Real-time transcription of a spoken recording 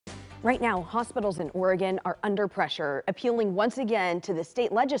Right now, hospitals in Oregon are under pressure, appealing once again to the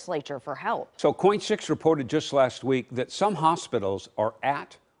state legislature for help. So, Coin 6 reported just last week that some hospitals are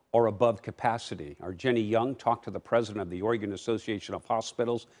at or above capacity. Our Jenny Young talked to the president of the Oregon Association of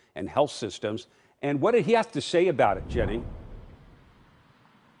Hospitals and Health Systems. And what did he have to say about it, Jenny?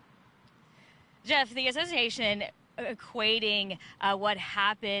 Jeff, the association equating what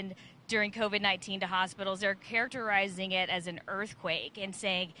happened during COVID-19 to hospitals, they're characterizing it as an earthquake and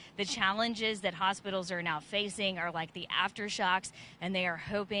saying the challenges that hospitals are now facing are like the aftershocks, and they are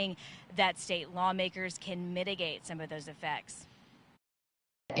hoping that state lawmakers can mitigate some of those effects.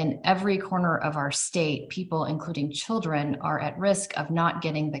 In every corner of our state, people, including children, are at risk of not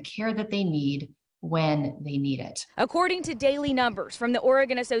getting the care that they need when they need it. According to daily numbers from the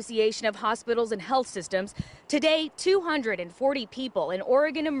Oregon Association of Hospitals and Health Systems, today 240 people in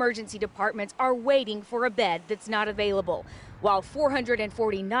Oregon emergency departments are waiting for a bed that's not available, while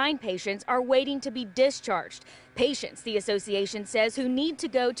 449 patients are waiting to be discharged. Patients, the association says, who need to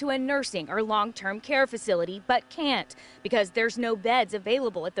go to a nursing or long-term care facility but can't because there's no beds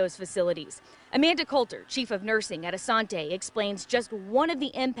available at those facilities. Amanda Coulter, chief of nursing at Asante, explains just one of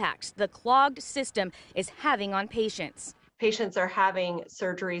the impacts the clogged system is having on patients. Patients are having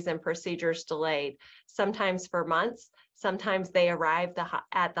surgeries and procedures delayed, sometimes for months. Sometimes they arrive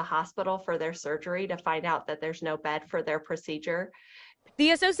at the hospital for their surgery to find out that there's no bed for their procedure.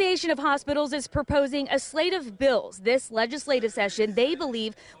 The Association of Hospitals is proposing a slate of bills this legislative session they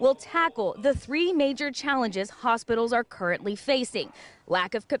believe will tackle the three major challenges hospitals are currently facing: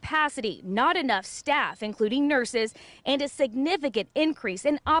 lack of capacity, not enough staff, including nurses, and a significant increase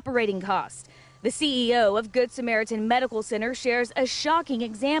in operating costs. The CEO of Good Samaritan Medical Center shares a shocking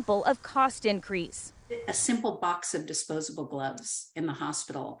example of cost increase. A simple box of disposable gloves in the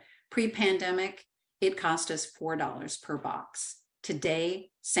hospital. Pre-pandemic, it cost us $4 per box.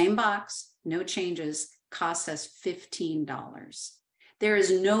 Today, same box, no changes, costs us $15. There is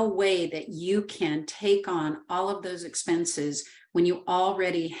no way that you can take on all of those expenses when you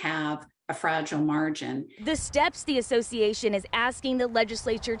already have a fragile margin. The steps the association is asking the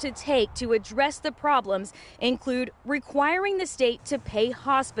legislature to take to address the problems include requiring the state to pay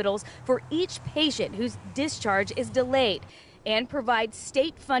hospitals for each patient whose discharge is delayed, and provide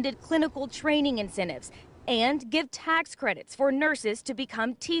state-funded clinical training incentives, and give tax credits for nurses to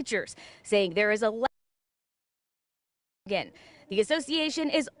become teachers, saying there is a again. The association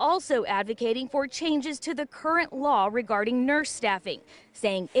is also advocating for changes to the current law regarding nurse staffing,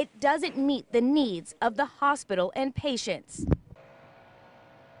 saying it doesn't meet the needs of the hospital and patients.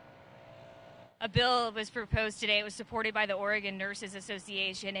 A bill was proposed today. It was supported by the Oregon Nurses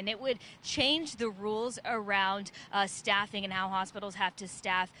Association, and it would change the rules around staffing and how hospitals have to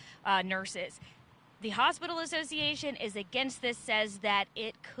staff nurses. The Hospital Association is against this, says that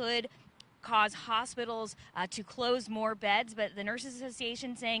it could cause hospitals to close more beds, but the Nurses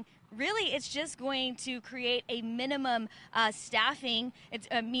Association saying really it's just going to create a minimum staffing.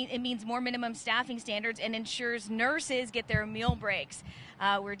 It means more minimum staffing standards and ensures nurses get their meal breaks.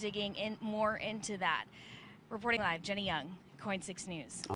 We're digging more into that. Reporting live, Jenny Young, Coin 6 News.